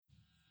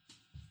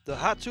The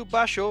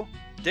Hatsubasho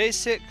Day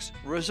 6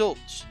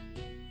 results.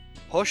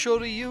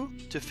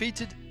 Hoshoryu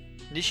defeated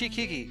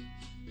Nishikigi.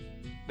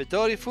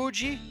 Midori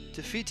Fuji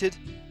defeated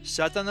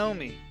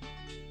Sadanomi.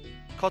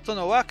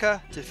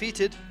 Kotonowaka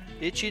defeated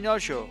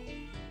Ichinojo.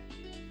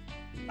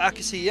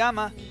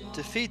 Akisiyama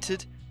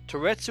defeated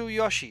Toretsu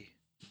Yoshi.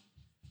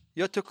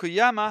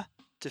 Yotokuyama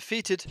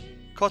defeated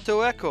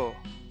Kotoeko.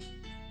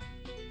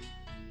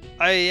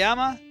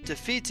 Aoyama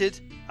defeated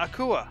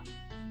Akua.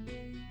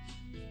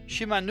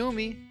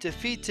 Shimanumi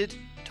defeated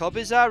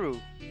Tobizaru.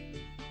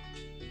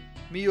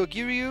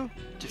 Miyogiryu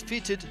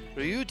defeated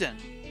Ryuden.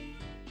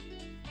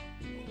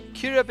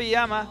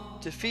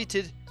 Kirabayama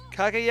defeated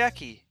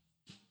Kagayaki.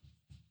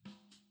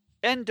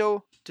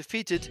 Endo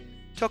defeated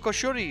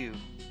Tokoshoryu.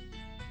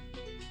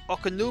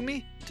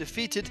 Okanumi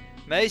defeated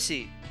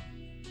Meisi.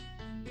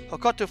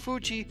 Hokoto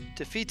Fuji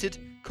defeated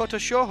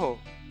Kotoshoho.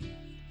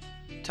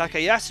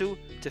 Takayasu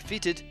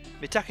defeated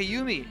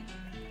Mitakayumi.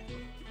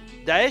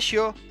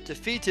 Daisho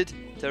defeated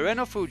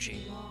Tereno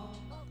Fuji.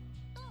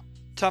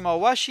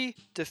 Tamawashi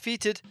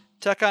defeated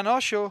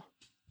Takanosho.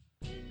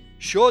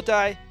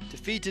 Shodai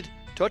defeated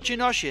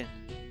Tochinoshin.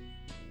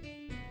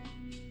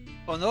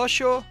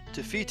 Onosho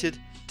defeated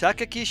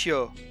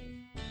Takakisho.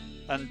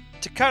 And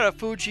Takara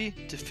Fuji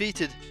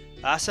defeated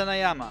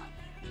Asanayama.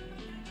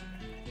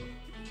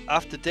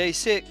 After day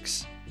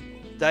 6,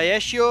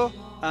 Daisho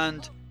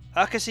and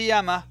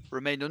Akasiyama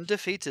remained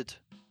undefeated.